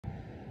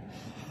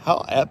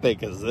How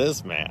epic is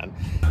this, man?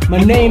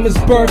 My name is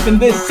Burf and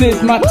this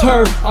is my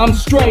turf. I'm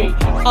straight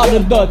out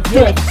of the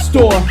thrift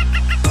store.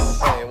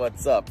 Hey,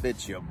 what's up?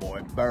 It's your boy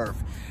Burf,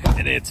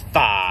 and it's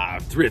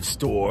 5 Thrift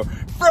Store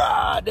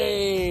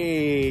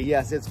Friday.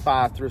 Yes, it's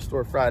 5 Thrift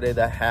Store Friday,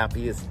 the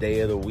happiest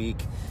day of the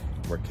week.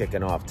 We're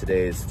kicking off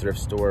today's thrift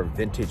store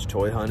vintage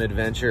toy hunt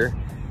adventure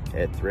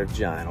at Thrift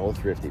Giant, Old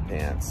Thrifty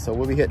Pants. So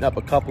we'll be hitting up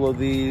a couple of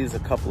these, a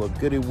couple of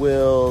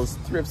Gooooos,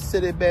 Thrift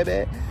City,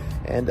 baby,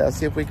 and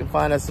see if we can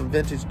find us some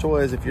vintage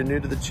toys. If you're new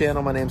to the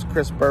channel, my name's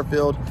Chris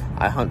Burfield.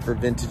 I hunt for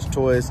vintage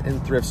toys in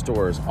thrift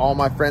stores. All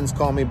my friends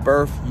call me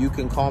Burf. You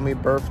can call me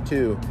Burf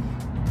too.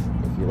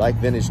 If you like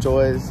vintage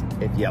toys,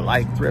 if you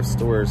like thrift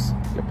stores,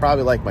 you'll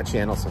probably like my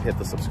channel, so hit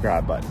the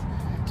subscribe button.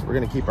 So we're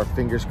gonna keep our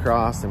fingers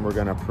crossed and we're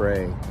gonna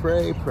pray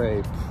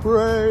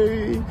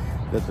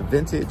that the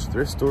vintage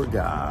thrift store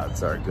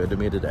gods are good to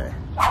me today.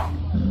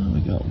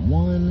 We got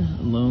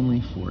one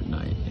lonely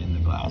Fortnite in the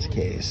glass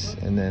case,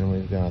 and then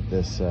we've got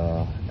this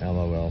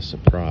LOL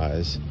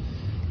surprise.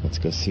 Let's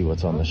go see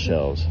what's on the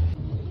shelves.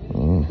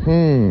 We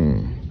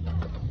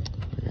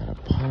got a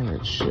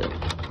pirate ship.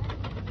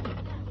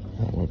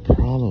 That would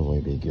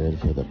probably be good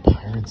for the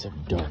Pirates of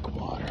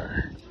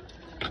Darkwater.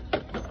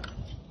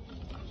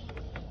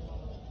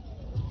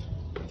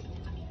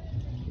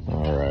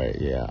 All right,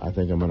 yeah, I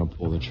think I'm gonna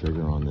pull the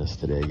trigger on this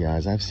today,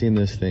 guys. I've seen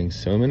this thing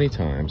so many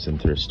times in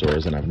thrift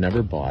stores and I've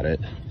never bought it.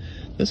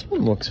 This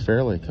one looks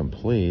fairly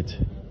complete,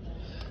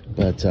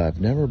 but I've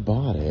never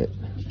bought it.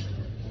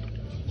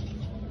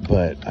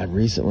 But I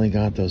recently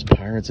got those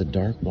Pirates of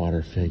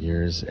Darkwater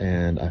figures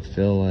and I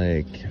feel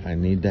like I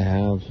need to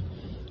have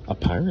a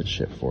pirate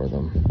ship for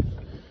them.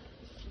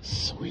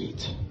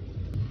 Sweet.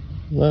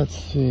 Let's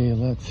see,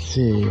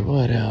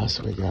 what else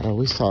we got? Oh,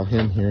 we saw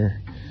him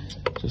here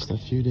just a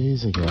few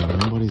days ago.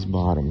 Nobody's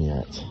bought him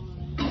yet.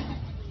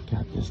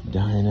 Got this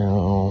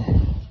dino.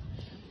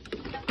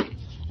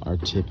 Our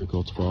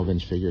typical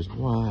 12-inch figures.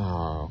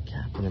 Wow,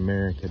 Captain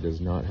America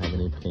does not have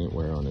any paint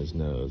wear on his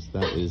nose.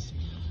 That is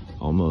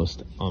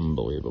almost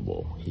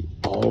unbelievable. He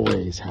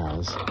always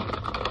has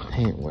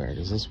paint wear.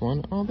 Does this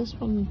one? Oh, this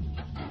one.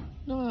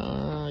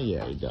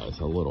 Yeah, he does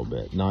a little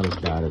bit. Not as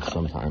bad as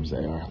sometimes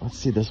they are. Let's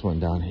see this one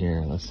down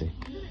here. Let's see.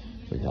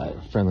 We got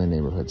Friendly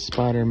Neighborhood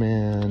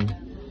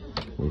Spider-Man.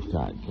 We've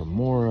got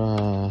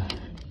Gamora.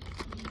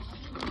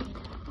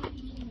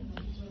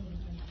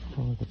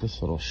 Oh, look at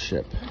this little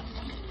ship.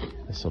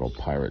 This little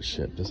pirate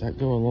ship. Does that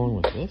go along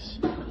with this?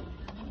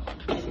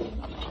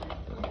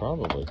 It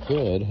probably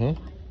could, huh?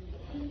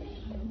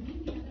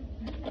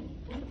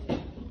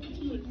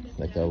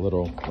 Like a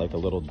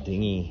little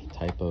dinghy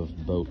type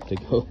of boat to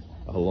go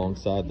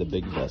alongside the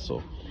big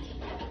vessel.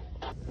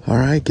 All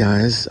right,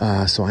 guys,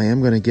 so I am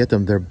going to get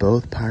them. They're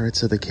both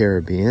Pirates of the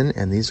Caribbean,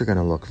 and these are going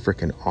to look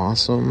freaking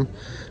awesome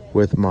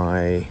with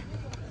my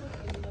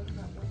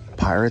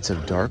Pirates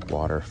of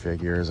Darkwater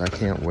figures. I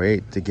can't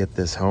wait to get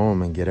this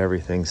home and get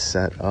everything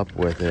set up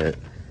with it.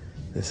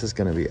 This is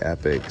going to be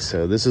epic.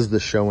 So this is the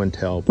show and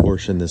tell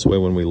portion. This way,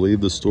 when we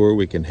leave the store,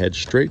 we can head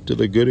straight to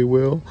the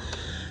Goooooo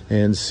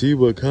and see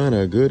what kind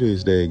of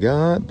goodies they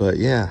got. But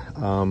yeah,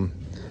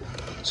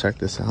 check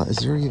this out. Is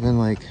there even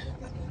like...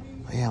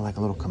 yeah, like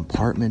a little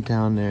compartment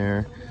down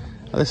there.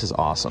 Oh, this is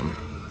awesome.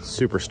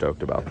 Super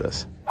stoked about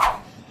this.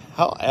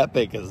 How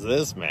epic is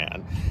this,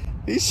 man?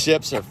 These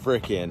ships are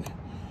freaking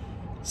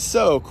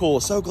so cool.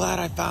 So glad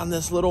I found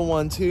this little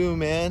one too,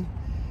 man.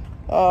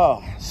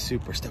 Oh,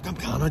 super stoked. I'm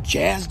kind of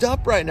jazzed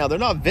up right now. They're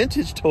not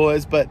vintage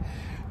toys, but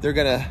they're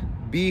gonna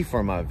be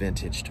for my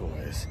vintage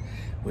toys,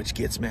 which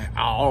gets me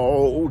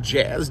all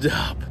jazzed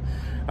up.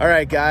 All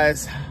right,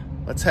 guys.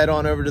 Let's head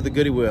on over to the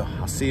Goooooo.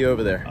 I'll see you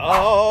over there.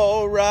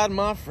 All right,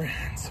 my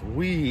friends,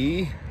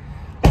 we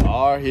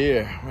are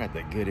here. We're at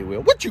the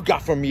Goooooo. What you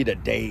got for me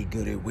today,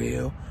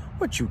 Goooooo?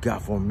 What you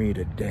got for me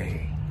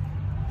today?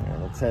 All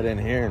right, let's head in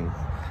here and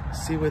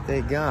see what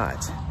they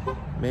got.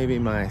 Maybe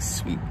my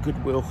sweet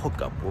Goodwill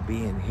hookup will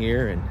be in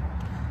here and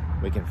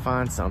we can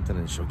find something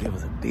and she'll give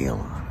us a deal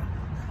on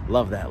it.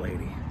 Love that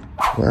lady.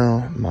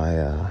 Well,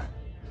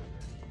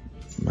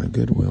 my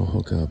Goodwill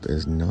hookup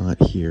is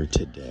not here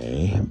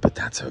today, but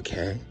that's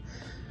okay.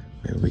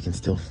 Maybe we can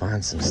still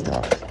find some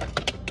stuff.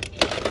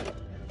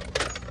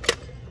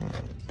 Oh,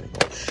 big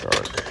old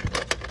shark.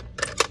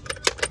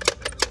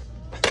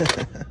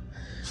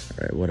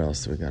 All right, what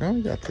else do we got? Oh,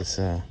 we got this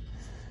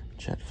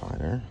jet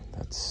fighter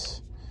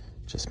that's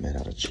just made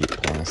out of cheap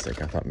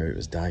plastic. I thought maybe it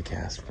was die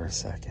cast for a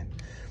second.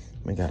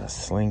 We got a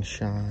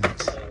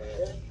slingshot.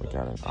 We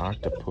got an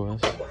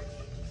octopus.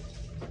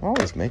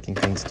 Always making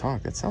things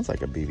talk. It sounds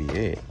like a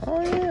BB-8.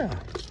 Oh yeah,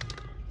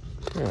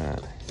 look at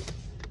that.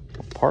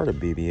 Well, part of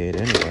BB-8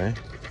 anyway.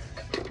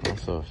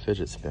 Also a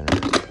fidget spinner.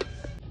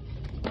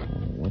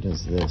 What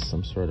is this?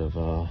 Some sort of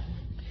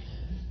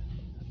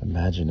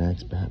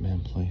Imaginext Batman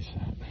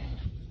playset.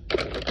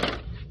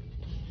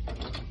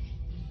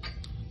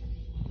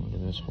 Look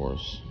at this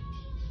horse.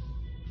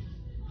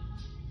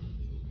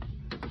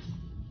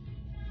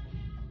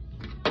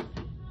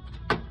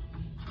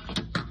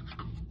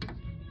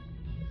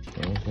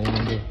 Anything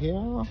under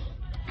here?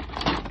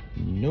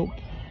 Nope.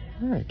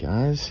 All right,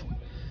 guys.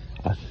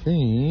 I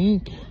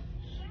think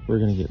we're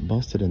gonna get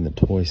busted in the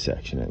toy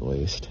section at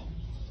least.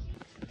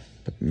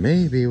 But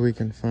maybe we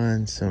can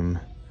find some,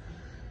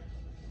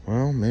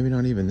 well, maybe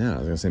not even that. I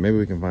was gonna say maybe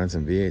we can find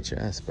some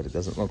VHS, but it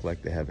doesn't look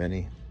like they have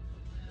any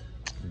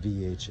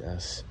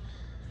VHS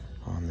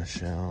on the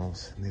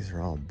shelves. These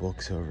are all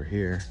books over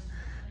here.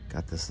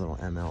 Got this little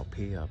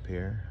MLP up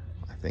here.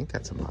 I think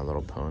that's a My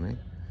Little Pony.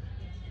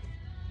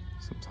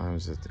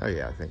 Sometimes it's, oh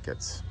yeah, I think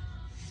it's,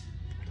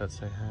 does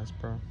that say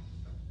Hasbro?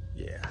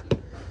 Yeah.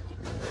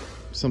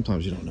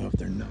 Sometimes you don't know if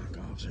they're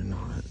knockoffs or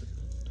not.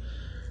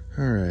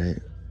 All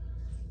right.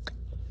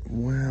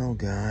 Well,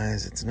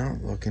 guys, it's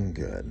not looking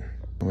good.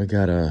 We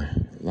got a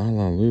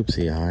Lala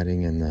Loopsy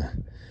hiding in the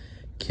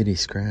kitty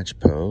scratch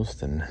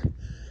post, and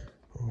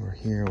over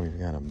here we've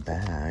got a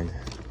bag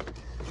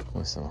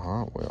with some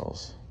Hot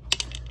Wheels.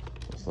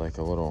 It's like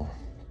a little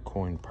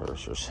coin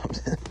purse or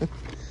something.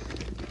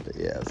 But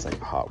yeah, it's like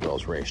a Hot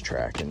Wheels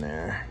racetrack in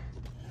there.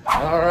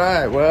 All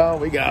right, well,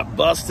 we got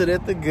busted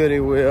at the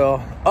Goody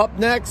Wheel. Up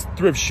next,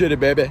 Thrift Shitty,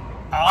 baby.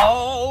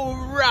 All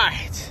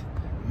right,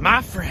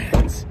 my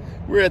friends.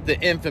 We're at the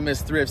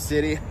infamous Thrift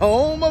City,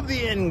 home of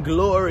the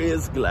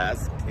inglorious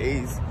glass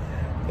case.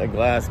 The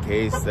glass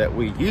case that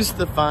we used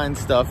to find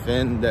stuff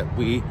in that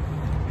we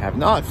have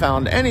not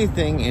found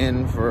anything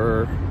in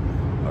for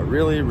a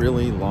really,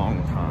 really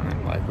long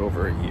time, like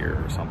over a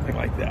year or something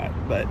like that.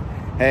 But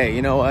hey,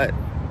 you know what?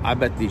 I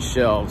bet these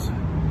shelves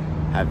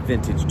have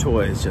vintage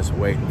toys just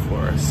waiting for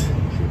us.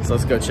 So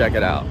let's go check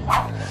it out.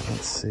 All right,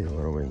 let's see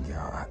what we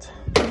got.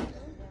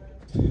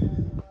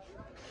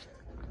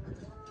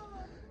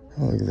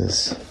 Oh, look at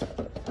this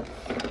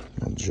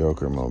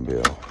Joker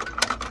mobile.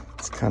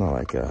 It's kind of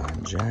like a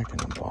Jack in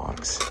the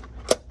Box.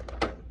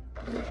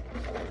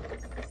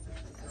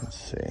 Let's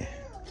see.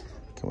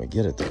 Can we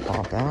get it to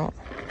pop out?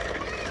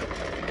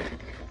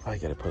 Oh, you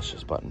gotta push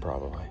this button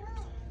probably.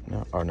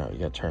 No, oh no, you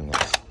gotta turn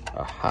this.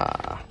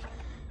 Aha.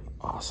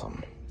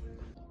 Awesome.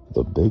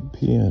 The big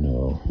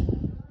piano.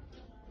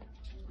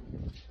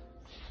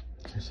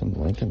 There's some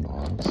Lincoln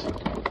Logs.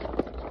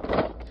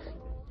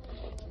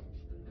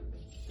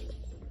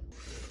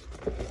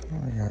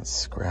 We got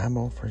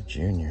Scrabble for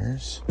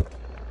juniors.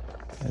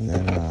 And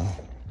then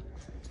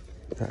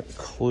got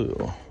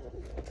Clue.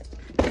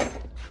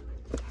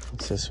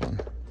 What's this one?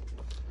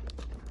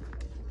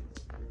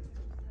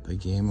 The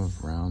Game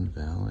of Round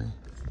Valley.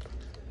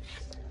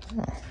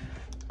 Oh.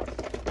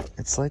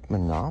 It's like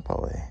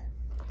Monopoly.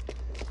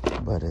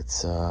 But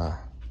it's I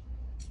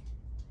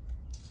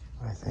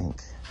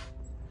think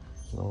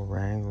Little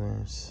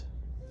Wranglers.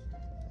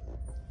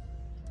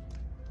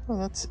 Oh,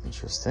 that's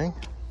interesting.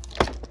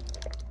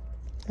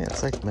 Yeah,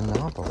 it's like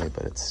Monopoly,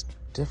 but it's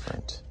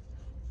different.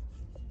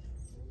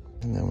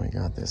 And then we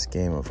got this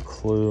game of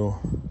Clue.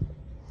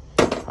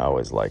 I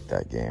always liked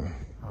that game.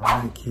 All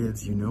right,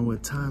 kids, you know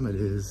what time it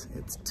is.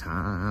 It's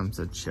time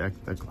to check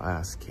the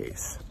glass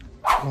case.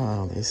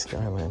 Wow, these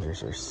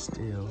Skylanders are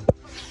still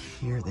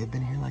here. They've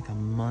been here like a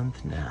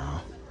month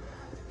now.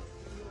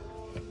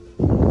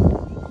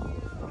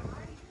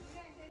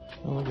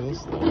 Oh, look at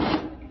this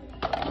thing.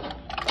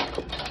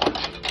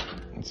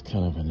 It's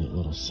kind of a neat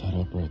little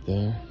setup right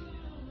there.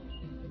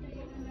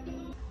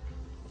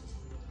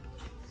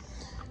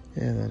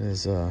 Yeah, that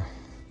is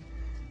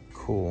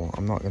cool.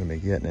 I'm not going to be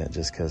getting it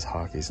just because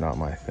hockey's not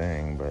my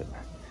thing, but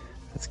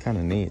it's kind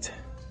of neat.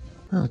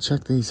 Oh,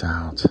 check these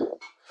out.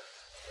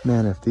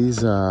 Man, if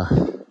these were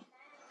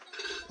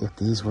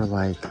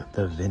like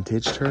the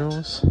vintage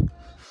turtles,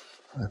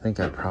 I think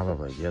I'd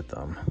probably get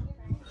them.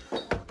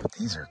 But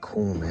these are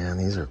cool, man.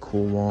 These are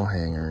cool wall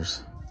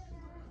hangers.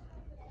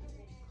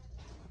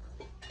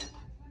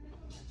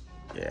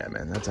 Yeah,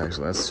 man, that's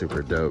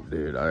super dope,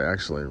 dude. I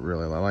actually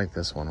really like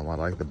this one a lot.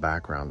 I like the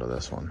background of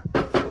this one.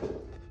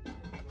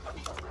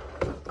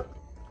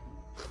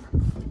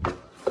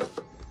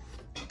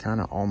 Kind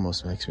of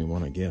almost makes me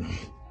want to get them.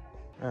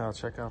 Oh,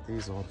 check out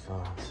these old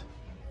phones.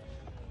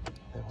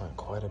 They want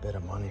quite a bit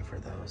of money for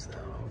those, though.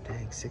 Oh,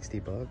 dang, 60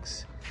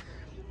 bucks.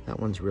 That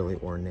one's really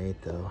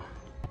ornate, though.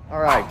 All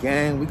right,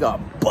 gang, we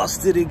got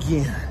busted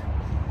again.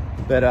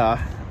 But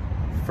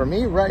for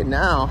me right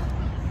now,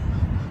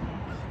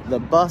 the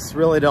busts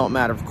really don't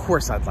matter. Of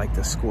course, I'd like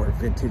to score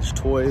vintage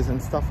toys and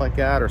stuff like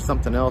that, or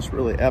something else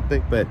really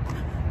epic, but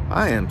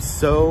I am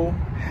so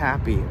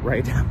happy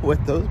right now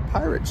with those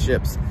pirate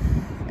ships.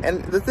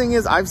 And the thing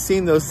is, I've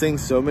seen those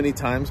things so many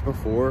times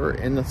before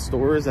in the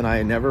stores and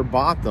I never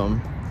bought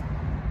them.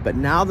 But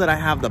now that I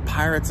have the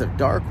Pirates of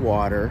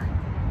Darkwater,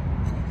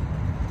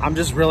 I'm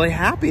just really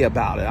happy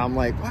about it. I'm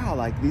like, wow,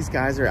 like these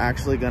guys are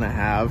actually gonna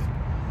have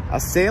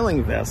a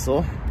sailing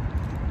vessel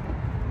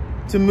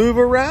to move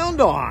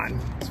around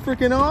on. It's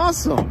freaking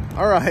awesome.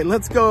 All right,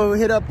 let's go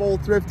hit up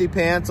old Thrifty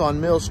Pants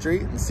on Mill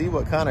Street and see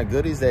what kind of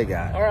goodies they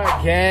got. All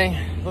right,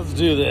 gang, let's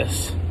do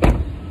this.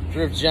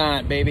 Thrift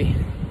Giant, baby.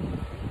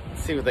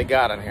 Let's see what they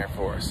got in here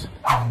for us.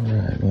 All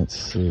right, let's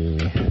see.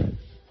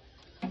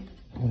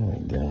 What do we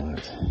got?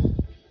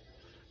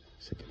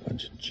 It's like a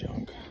bunch of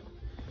junk.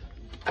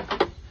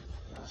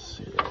 Let's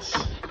see this.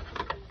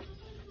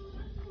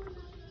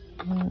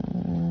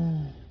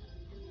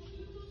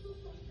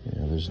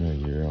 There's no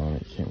year on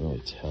it. Can't really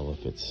tell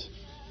if it's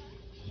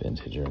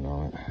vintage or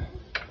not.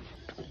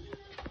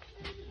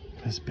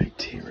 This big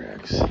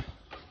T-Rex.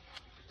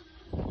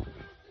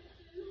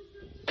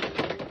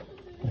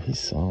 He's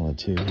solid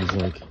too. He's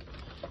like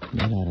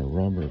made out of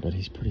rubber, but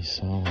he's pretty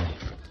solid.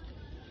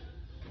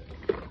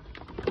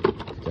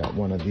 Got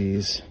one of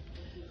these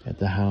at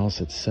the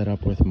house. It's set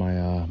up with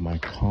my my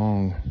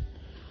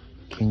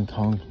King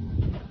Kong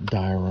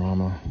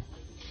diorama.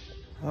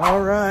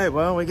 All right,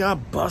 well, we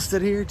got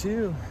busted here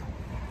too.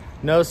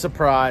 No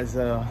surprise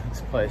though,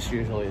 this place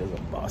usually is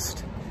a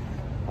bust.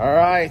 All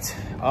right,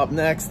 up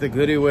next, the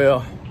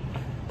Goooooo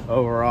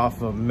over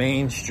off of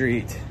Main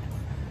Street.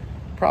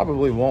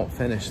 Probably won't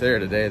finish there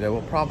today though.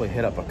 We'll probably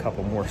hit up a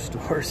couple more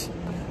stores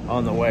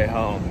on the way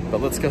home,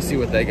 but let's go see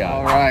what they got.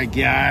 All right,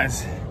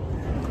 guys,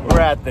 we're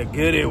at the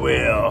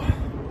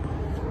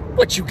Goooooo.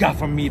 What you got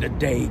for me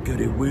today,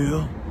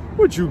 Goooooo?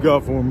 What you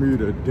got for me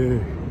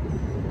today?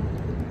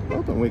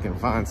 Hoping we can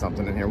find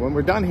something in here. When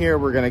we're done here,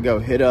 we're gonna go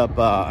hit up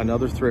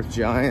another Thrift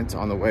Giant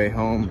on the way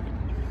home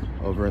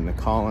over in the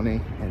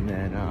Colony, and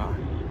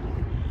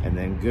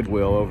then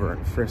Goodwill over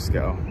in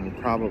Frisco. We'll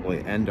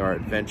probably end our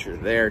adventure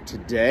there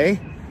today.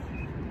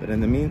 But in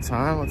the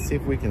meantime, let's see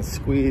if we can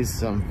squeeze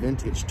some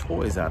vintage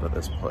toys out of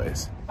this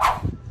place.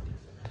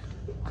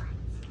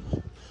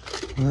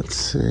 Let's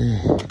see.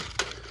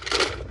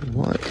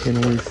 What can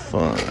we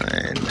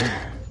find?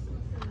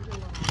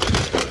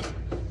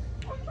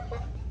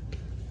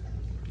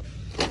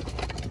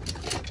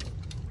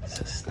 What's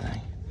this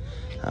thing?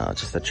 Oh,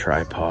 just a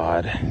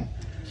tripod.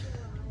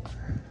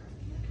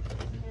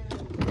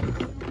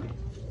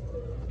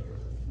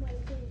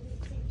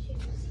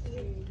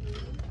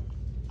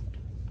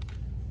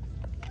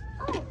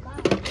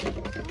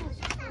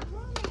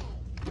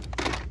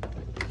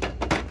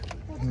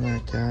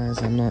 Alright guys,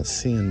 I'm not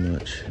seeing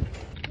much.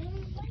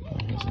 Oh,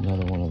 here's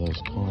another one of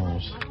those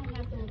cars.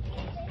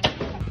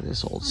 Look at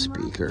this old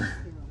speaker.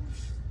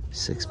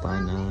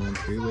 6x9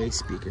 three-way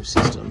speaker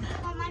system.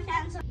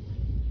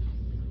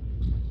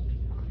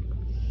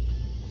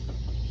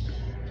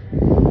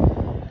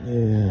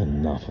 Yeah,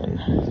 nothing.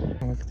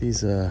 Look at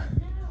these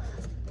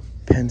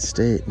Penn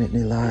State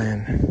Nittany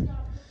Lion,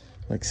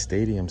 like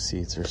stadium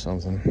seats or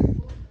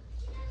something.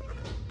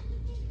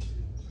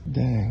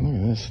 Dang, look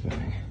at this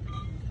thing.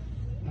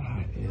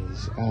 That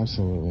is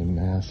absolutely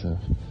massive.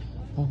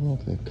 Oh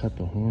look, they've cut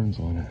the horns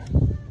on it.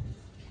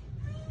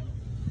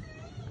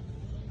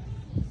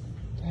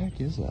 What the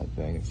heck is that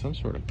thing? It's some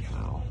sort of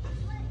cow.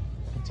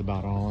 That's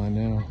about all I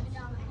know.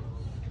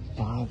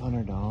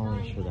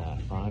 $500 for that,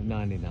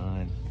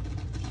 $5.99.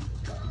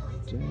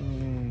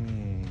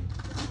 Dang,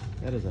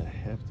 that is a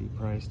hefty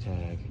price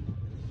tag.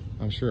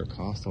 I'm sure it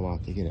cost a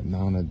lot to get it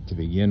mounted to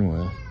begin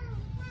with.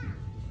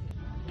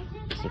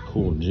 It's a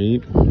cool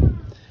Jeep.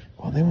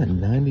 Wow, they went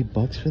 90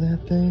 bucks for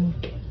that thing?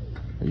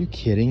 Are you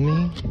kidding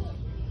me?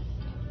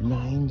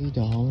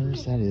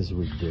 $90? That is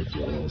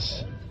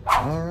ridiculous.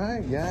 All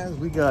right, guys,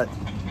 we got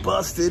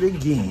busted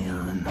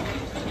again.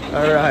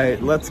 All right,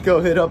 let's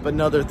go hit up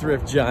another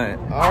Thrift Giant.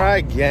 All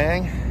right,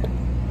 gang,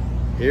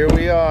 here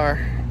we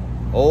are.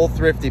 Old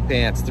Thrifty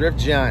Pants, Thrift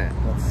Giant.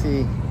 Let's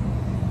see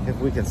if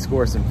we can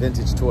score some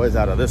vintage toys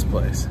out of this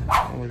place.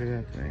 Oh, look at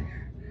that thing.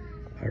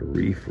 A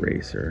Reef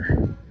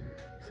Racer.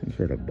 Some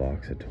sort of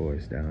box of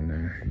toys down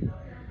there.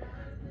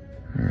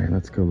 All right,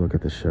 let's go look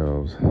at the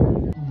shelves.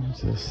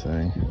 What's this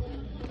thing?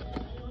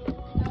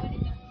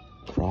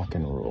 Rock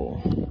and roll.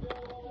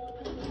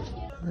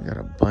 I got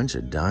a bunch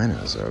of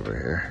dinos over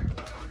here.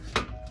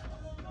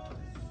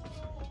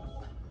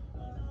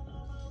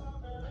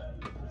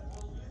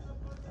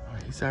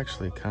 He's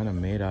actually kind of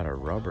made out of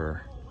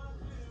rubber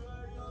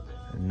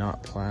and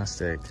not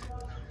plastic.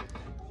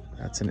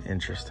 That's an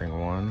interesting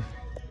one.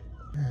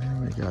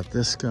 And we got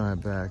this guy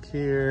back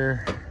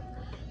here.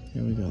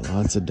 And we got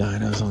lots of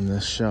dinos on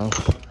this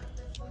shelf.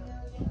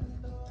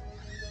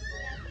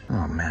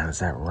 Oh man, it's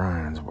that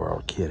Ryan's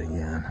World kid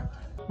again.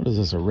 What is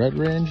this, a Red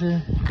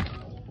Ranger?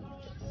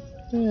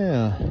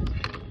 Yeah.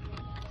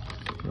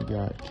 We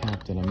got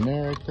Captain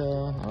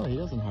America. Oh, he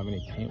doesn't have any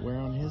paint wear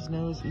on his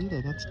nose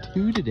either. That's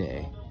 2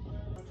 today.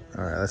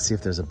 All right, let's see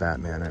if there's a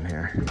Batman in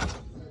here.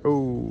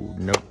 Oh,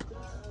 nope.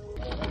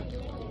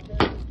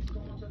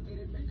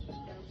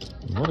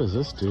 What is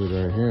this dude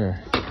right here?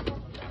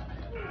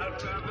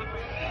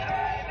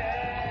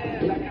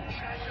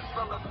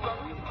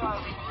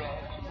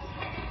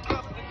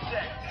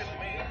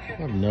 I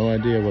have no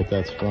idea what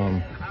that's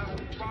from.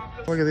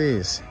 Look at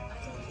these.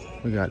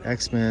 We got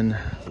X-Men,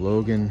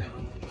 Logan,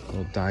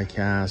 little die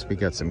cast. We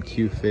got some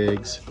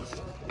Q-Figs.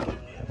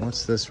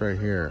 What's this right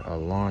here? A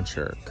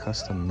launcher,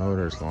 custom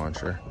motors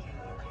launcher.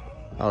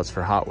 Oh, it's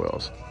for Hot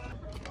Wheels.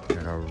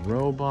 Got a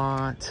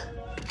robot.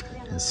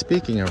 And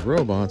speaking of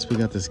robots, we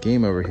got this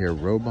game over here,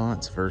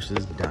 Robots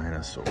versus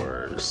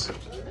Dinosaurs.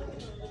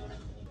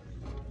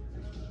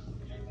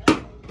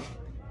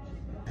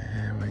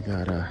 And we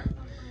got a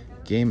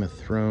Game of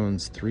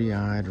Thrones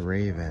three-eyed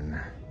raven.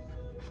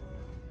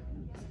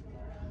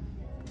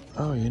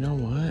 Oh, you know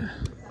what?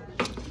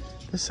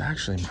 This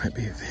actually might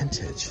be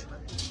vintage.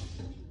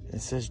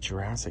 It says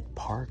Jurassic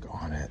Park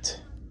on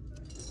it.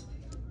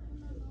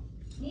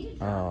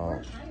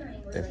 Oh,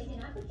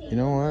 you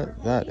know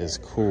what? That is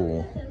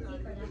cool.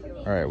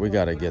 All right, we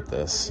got to get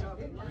this.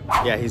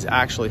 Yeah, he's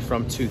actually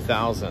from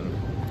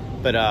 2000.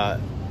 But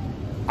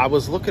I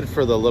was looking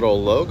for the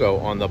little logo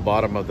on the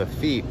bottom of the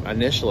feet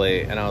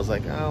initially, and I was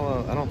like, oh,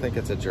 well, I don't think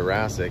it's a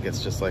Jurassic.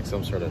 It's just like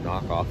some sort of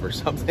knockoff or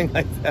something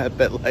like that.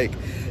 But like,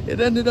 it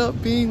ended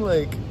up being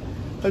like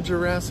a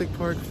Jurassic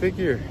Park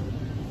figure.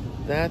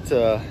 That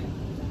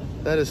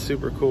is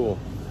super cool.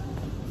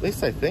 At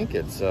least I think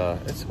it's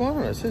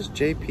one. It says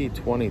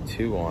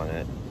JP22 on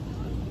it.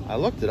 I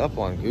looked it up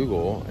on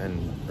Google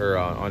or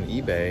on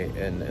eBay,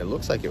 and it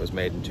looks like it was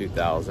made in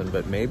 2000,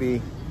 but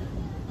maybe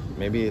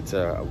it's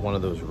one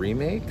of those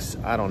remakes.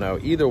 I don't know.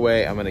 Either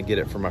way, I'm gonna get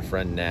it for my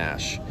friend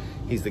Nash.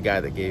 He's the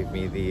guy that gave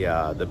me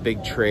the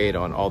big trade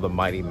on all the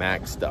Mighty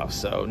Max stuff.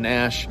 So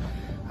Nash,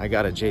 I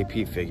got a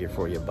JP figure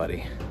for you,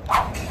 buddy.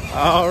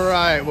 All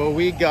right, well,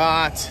 we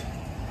got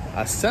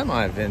a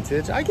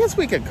semi-vintage. I guess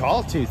we could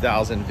call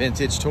 2000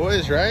 vintage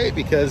toys, right?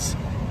 Because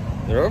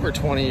they're over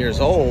 20 years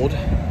old.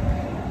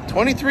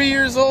 23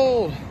 years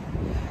old.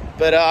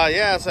 But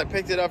yeah, so I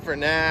picked it up for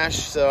Nash.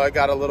 So I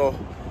got a little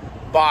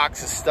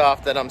box of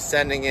stuff that I'm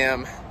sending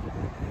him.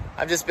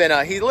 I've just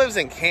been, he lives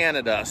in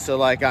Canada. So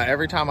like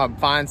every time I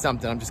find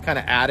something, I'm just kind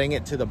of adding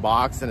it to the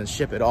box and then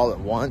ship it all at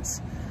once.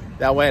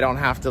 That way I don't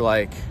have to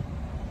like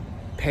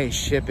pay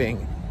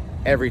shipping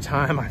every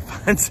time I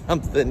find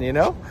something, you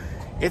know?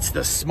 It's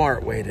the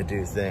smart way to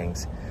do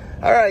things.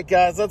 All right,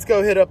 guys, let's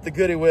go hit up the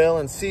goodie wheel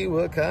and see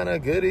what kind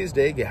of goodies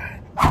they got.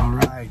 All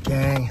right,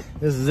 gang,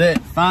 this is it.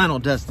 Final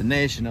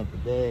destination of the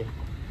day.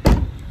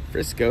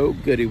 Frisco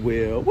Goodie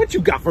Wheel. What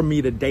you got for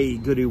me today,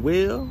 Goodie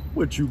Wheel?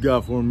 What you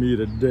got for me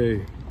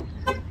today?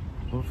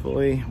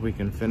 Hopefully we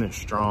can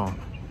finish strong.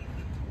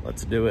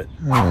 Let's do it.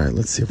 All right,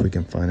 let's see if we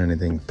can find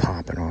anything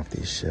popping off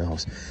these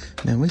shelves.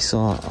 Man, we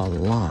saw a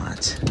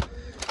lot.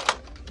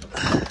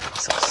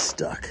 It's all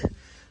stuck.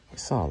 We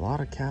saw a lot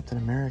of Captain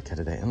America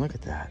today, and look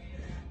at that.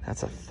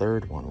 That's a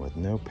third one with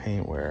no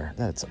paint wear.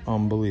 That's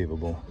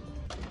unbelievable.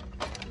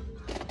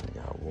 We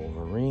got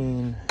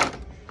Wolverine,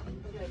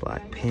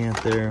 Black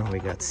Panther, we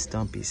got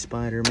Stumpy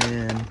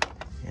Spider-Man,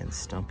 and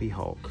Stumpy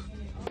Hulk.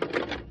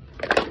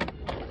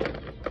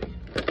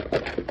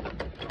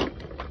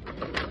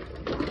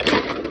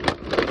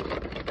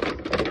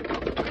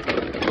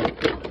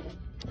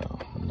 Oh,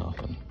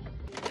 nothing.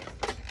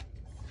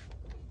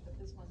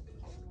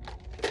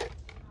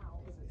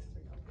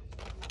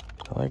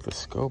 I like the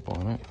scope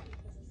on it.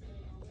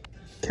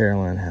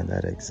 Caroline had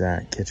that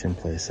exact kitchen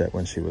play set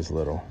when she was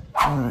little.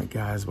 All right,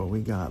 guys, well,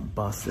 we got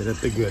busted at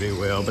the goodie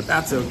wheel, but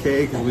that's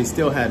okay because we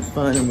still had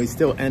fun and we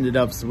still ended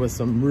up with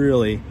some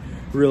really,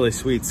 really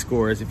sweet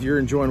scores. If you're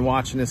enjoying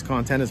watching this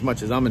content as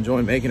much as I'm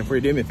enjoying making it for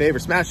you, do me a favor,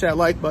 smash that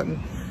like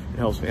button. It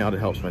helps me out. It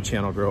helps my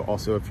channel grow.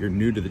 Also, if you're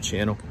new to the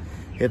channel,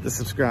 hit the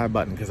subscribe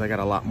button because I got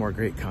a lot more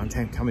great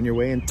content coming your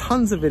way and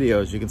tons of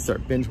videos you can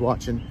start binge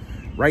watching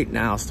right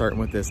now, starting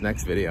with this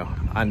next video.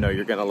 I know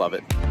you're gonna love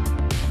it.